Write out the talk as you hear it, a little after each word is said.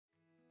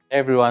Hey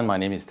everyone, my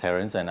name is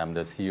Terence and I'm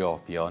the CEO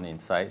of Beyond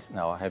Insights.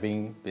 Now,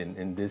 having been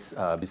in this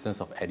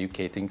business of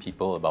educating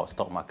people about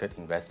stock market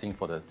investing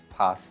for the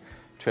past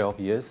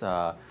 12 years,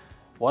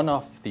 one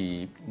of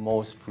the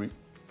most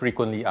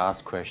frequently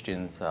asked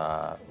questions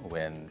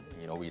when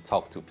we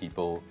talk to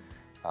people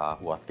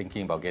who are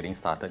thinking about getting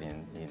started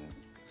in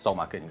stock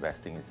market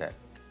investing is that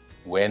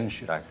when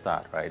should I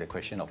start, right? The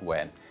question of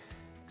when.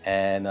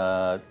 And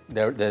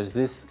there's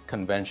this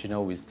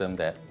conventional wisdom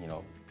that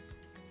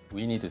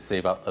we need to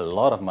save up a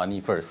lot of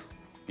money first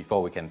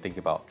before we can think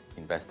about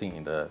investing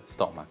in the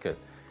stock market.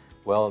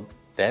 Well,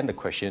 then the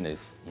question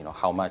is,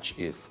 how much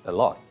is a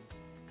lot?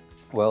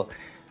 Well,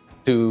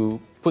 to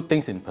put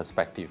things in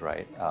perspective,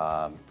 right,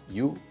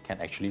 you can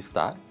actually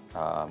start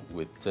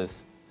with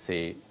just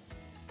say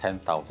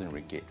 10,000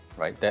 ringgit,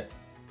 right? That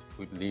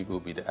we believe will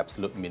be the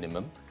absolute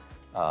minimum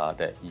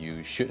that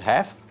you should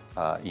have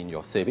in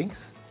your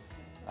savings.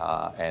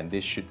 And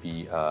this should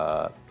be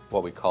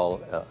what we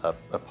call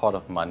a pot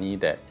of money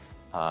that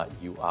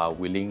you are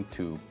willing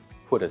to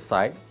put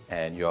aside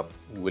and you're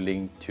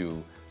willing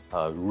to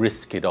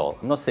risk it all.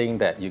 I'm not saying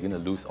that you're going to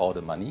lose all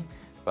the money,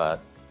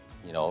 but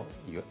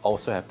you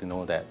also have to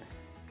know that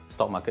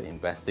stock market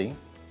investing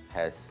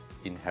has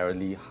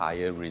inherently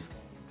higher risk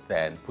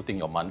than putting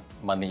your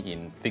money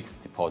in fixed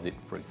deposit,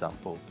 for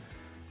example,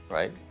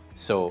 right?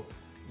 So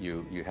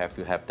you have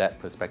to have that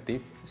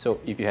perspective. So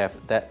if you have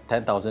that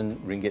 10,000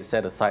 ringgit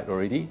set aside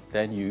already,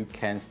 then you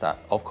can start.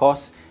 Of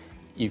course,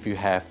 if you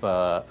have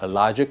a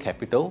larger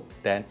capital,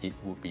 then it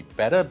would be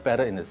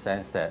better in the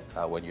sense that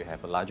when you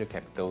have a larger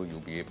capital, you'll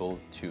be able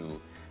to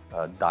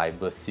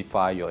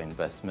diversify your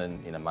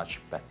investment in a much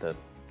better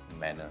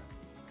manner.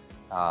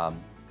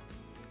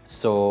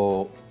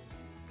 So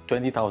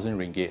 20,000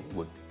 ringgit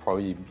would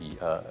probably be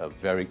a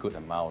very good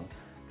amount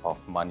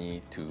of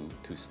money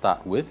to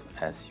start with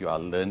as you are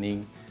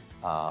learning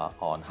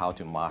on how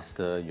to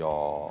master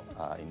your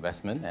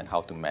investment and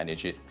how to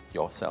manage it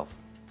yourself.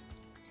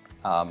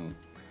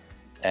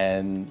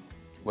 And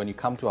when you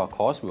come to our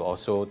course, we'll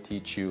also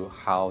teach you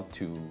how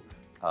to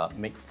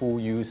make full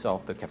use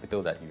of the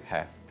capital that you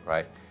have,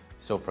 right?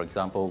 So for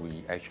example,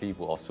 we actually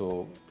will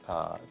also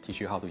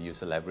teach you how to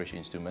use a leverage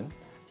instrument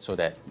so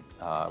that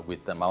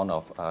with the amount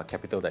of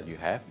capital that you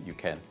have, you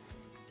can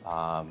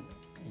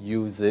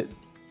use it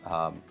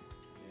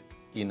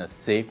in a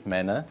safe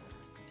manner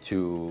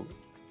to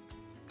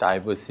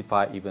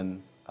diversify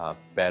even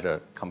better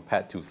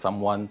compared to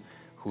someone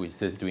who is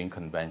just doing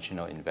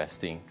conventional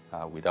investing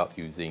without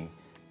using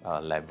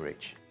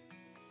leverage.